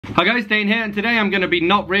Hi guys, Dane here, and today I'm going to be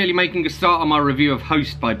not really making a start on my review of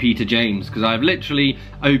Host by Peter James, because I've literally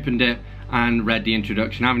opened it and read the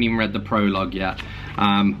introduction. I haven't even read the prologue yet.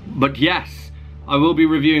 But yes, I will be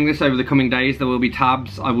reviewing this over the coming days. There will be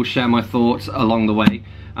tabs. I will share my thoughts along the way.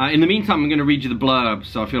 In the meantime, I'm going to read you the blurb,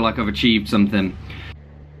 so I feel like I've achieved something.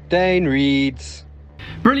 Dane reads.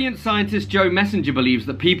 Brilliant scientist Joe Messenger believes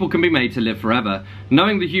that people can be made to live forever,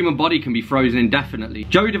 knowing the human body can be frozen indefinitely.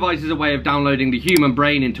 Joe devises a way of downloading the human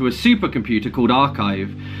brain into a supercomputer called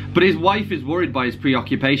Archive, but his wife is worried by his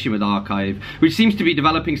preoccupation with Archive, which seems to be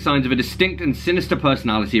developing signs of a distinct and sinister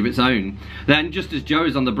personality of its own. Then, just as Joe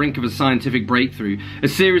is on the brink of a scientific breakthrough, a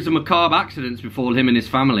series of macabre accidents befall him and his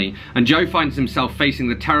family, and Joe finds himself facing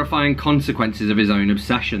the terrifying consequences of his own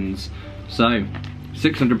obsessions. So,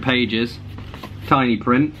 600 pages. Tiny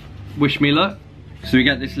print. Wish me luck. So we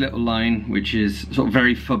get this little line which is sort of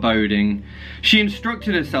very foreboding. She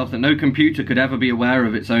instructed herself that no computer could ever be aware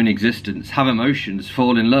of its own existence, have emotions,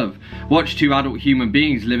 fall in love, watch two adult human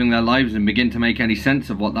beings living their lives and begin to make any sense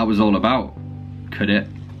of what that was all about. Could it?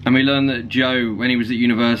 And we learn that Joe, when he was at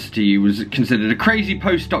university, was considered a crazy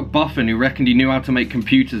postdoc boffin who reckoned he knew how to make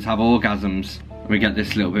computers have orgasms. And we get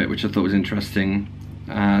this little bit which I thought was interesting,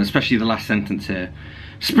 especially the last sentence here.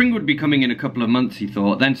 Spring would be coming in a couple of months, he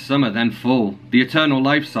thought, then summer, then fall. The eternal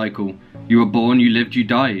life cycle. You were born, you lived, you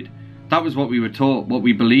died. That was what we were taught, what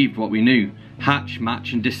we believed, what we knew. Hatch,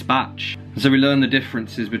 match and dispatch. And so we learn the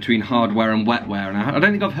differences between hardware and wetware, and I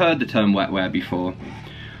don't think I've heard the term wetware before.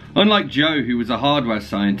 Unlike Joe, who was a hardware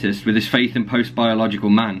scientist with his faith in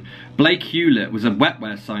post-biological man, Blake Hewlett was a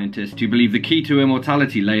wetware scientist who believed the key to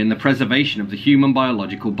immortality lay in the preservation of the human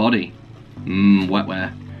biological body.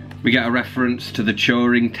 Wetware. We get a reference to the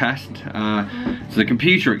Turing test. So the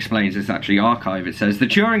computer explains this, actually, Archive. It says, the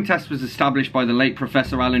Turing test was established by the late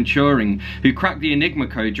Professor Alan Turing, who cracked the Enigma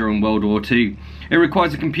code during World War II. It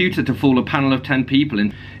requires a computer to fool a panel of 10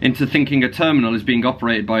 people into thinking a terminal is being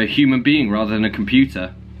operated by a human being rather than a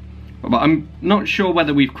computer. But I'm not sure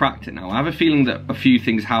whether we've cracked it now. I have a feeling that a few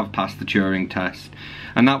things have passed the Turing test,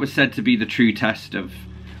 and that was said to be the true test of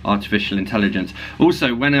artificial intelligence.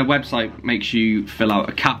 Also, when a website makes you fill out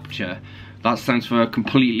a CAPTCHA, that stands for a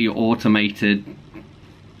completely automated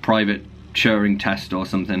private Turing test or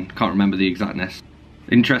something. Can't remember the exactness.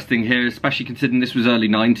 Interesting here, especially considering this was early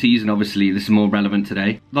 90s and obviously this is more relevant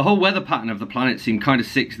today. The whole weather pattern of the planet seemed kind of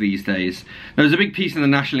sick these days. There was a big piece in the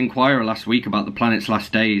National Enquirer last week about the planet's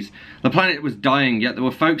last days. The planet was dying, yet there were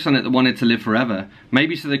folks on it that wanted to live forever.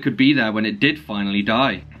 Maybe so they could be there when it did finally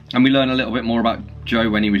die. And we learn a little bit more about Joe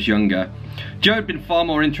when he was younger. Joe had been far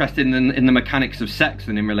more interested in the mechanics of sex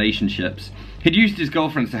than in relationships. He'd used his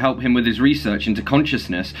girlfriends to help him with his research into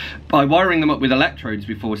consciousness by wiring them up with electrodes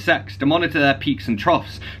before sex to monitor their peaks and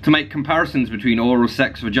troughs, to make comparisons between oral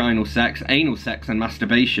sex, vaginal sex, anal sex and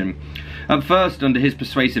masturbation. At first, under his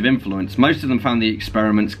persuasive influence, most of them found the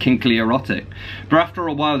experiments kinkily erotic, but after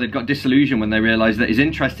a while they'd got disillusioned when they realised that his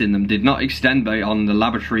interest in them did not extend beyond the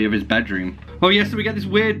lavatory of his bedroom. Oh yes, so we get this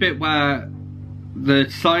weird bit where the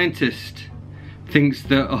scientist thinks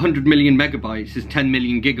that 100 million megabytes is 10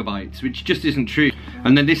 million gigabytes, which just isn't true.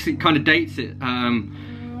 And then this kind of dates it,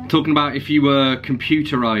 talking about if you were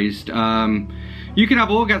computerized, you can have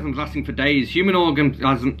orgasms lasting for days. Human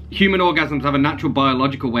orgasms have a natural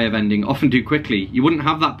biological way of ending, often too quickly. You wouldn't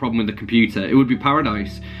have that problem with a computer. It would be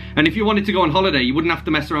paradise. And if you wanted to go on holiday, you wouldn't have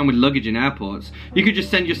to mess around with luggage in airports. You could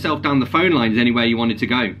just send yourself down the phone lines anywhere you wanted to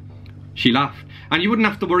go. She laughed. And you wouldn't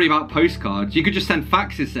have to worry about postcards. You could just send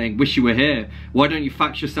faxes saying, wish you were here. Why don't you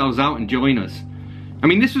fax yourselves out and join us? I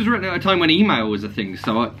mean, this was written at a time when email was a thing,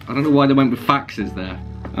 so I don't know why they went with faxes there.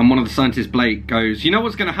 And one of the scientists, Blake, goes, you know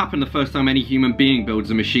what's going to happen the first time any human being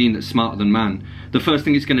builds a machine that's smarter than man? The first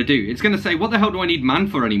thing it's going to do, it's going to say, what the hell do I need man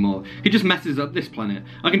for anymore? He just messes up this planet.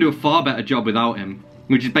 I can do a far better job without him.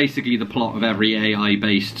 Which is basically the plot of every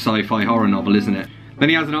AI-based sci-fi horror novel, isn't it? Then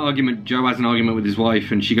he has an argument, Joe has an argument with his wife,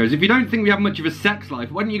 and she goes, if you don't think we have much of a sex life,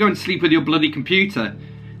 why don't you go and sleep with your bloody computer?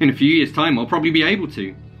 In a few years' time, I'll probably be able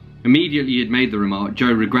to. Immediately he had made the remark,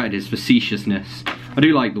 Joe regretted his facetiousness. I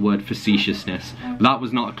do like the word facetiousness, but that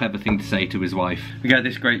was not a clever thing to say to his wife. We get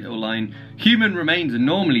this great little line, human remains are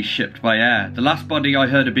normally shipped by air. The last body I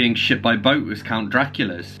heard of being shipped by boat was Count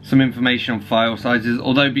Dracula's. Some information on file sizes,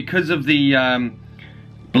 although because of the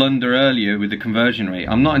blunder earlier with the conversion rate,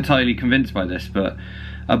 I'm not entirely convinced by this, but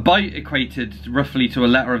a byte equated roughly to a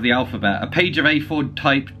letter of the alphabet. A page of A4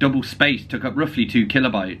 type double space took up roughly 2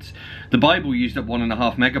 kilobytes. The Bible used up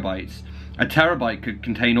 1.5 megabytes. A terabyte could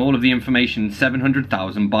contain all of the information in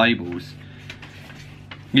 700,000 Bibles.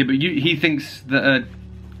 Yeah, but he thinks that a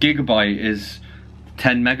gigabyte is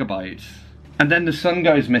 10 megabytes. And then the son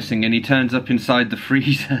goes missing and he turns up inside the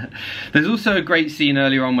freezer. There's also a great scene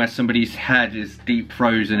earlier on where somebody's head is deep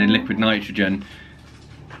frozen in liquid nitrogen.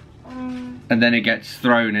 And then it gets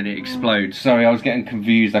thrown and it explodes. Sorry, I was getting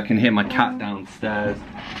confused. I can hear my cat downstairs.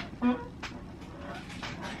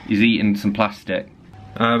 He's eating some plastic.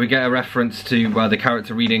 We get a reference to the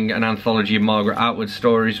character reading an anthology of Margaret Atwood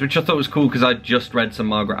stories, which I thought was cool because I'd just read some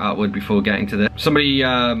Margaret Atwood before getting to this. Somebody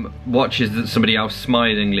watches somebody else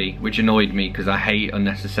smilingly, which annoyed me because I hate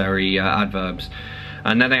unnecessary adverbs.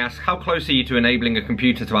 And then they ask, how close are you to enabling a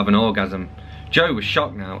computer to have an orgasm? Joe was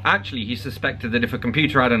shocked now. Actually, he suspected that if a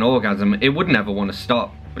computer had an orgasm, it would never want to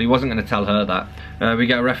stop. But he wasn't going to tell her that. We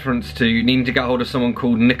get a reference to needing to get hold of someone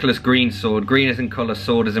called Nicholas Greensword. Green as in colour,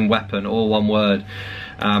 sword as in weapon, all one word.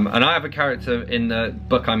 And I have a character in the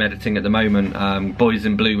book I'm editing at the moment, Boys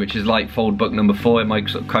in Blue, which is like fold book number 4 in my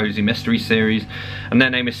sort of cozy mystery series. And their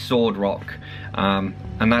name is Sword Rock.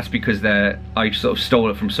 And that's because I sort of stole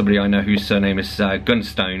it from somebody I know whose surname is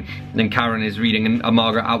Gunstone. Then Karen is reading a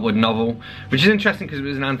Margaret Atwood novel, which is interesting because it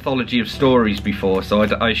was an anthology of stories before, so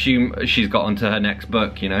I assume she's got onto her next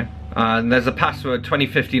book, you know. And there's a password,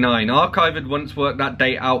 2059. Archive had once worked that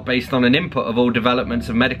date out based on an input of all developments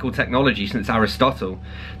of medical technology since Aristotle.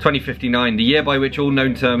 2059, the year by which all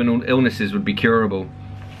known terminal illnesses would be curable.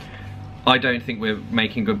 I don't think we're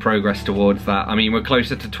making good progress towards that. I mean, we're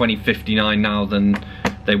closer to 2059 now than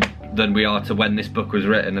we are to when this book was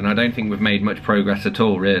written, and I don't think we've made much progress at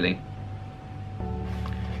all, really.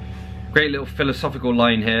 Great little philosophical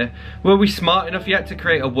line here. Were we smart enough yet to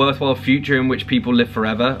create a worthwhile future in which people live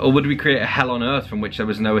forever? Or would we create a hell on earth from which there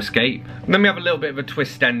was no escape? And then we have a little bit of a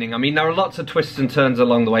twist ending. I mean, there are lots of twists and turns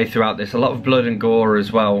along the way throughout this. A lot of blood and gore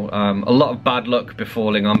as well. A lot of bad luck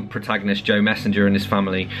befalling on protagonist Joe Messenger and his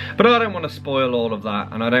family. But I don't want to spoil all of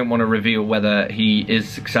that, and I don't want to reveal whether he is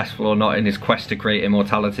successful or not in his quest to create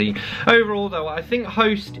immortality. Overall though, I think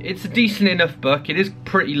Host, it's a decent enough book. It is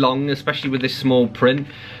pretty long, especially with this small print.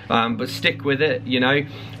 But stick with it, you know.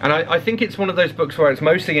 And I think it's one of those books where it's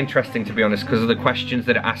mostly interesting, to be honest, because of the questions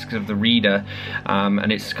that it asks of the reader.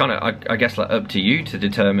 And it's kind of, I guess, like up to you to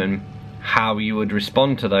determine how you would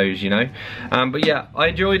respond to those, you know. But yeah, I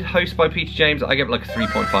enjoyed Host by Peter James. I give it like a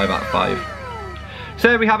 3.5 out of 5. So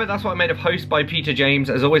there we have it, that's what I made of Host by Peter James.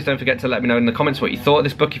 As always, don't forget to let me know in the comments what you thought of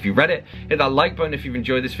this book if you read it. Hit that like button if you've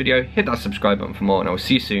enjoyed this video, hit that subscribe button for more, and I will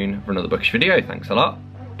see you soon for another bookish video. Thanks a lot,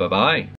 bye bye.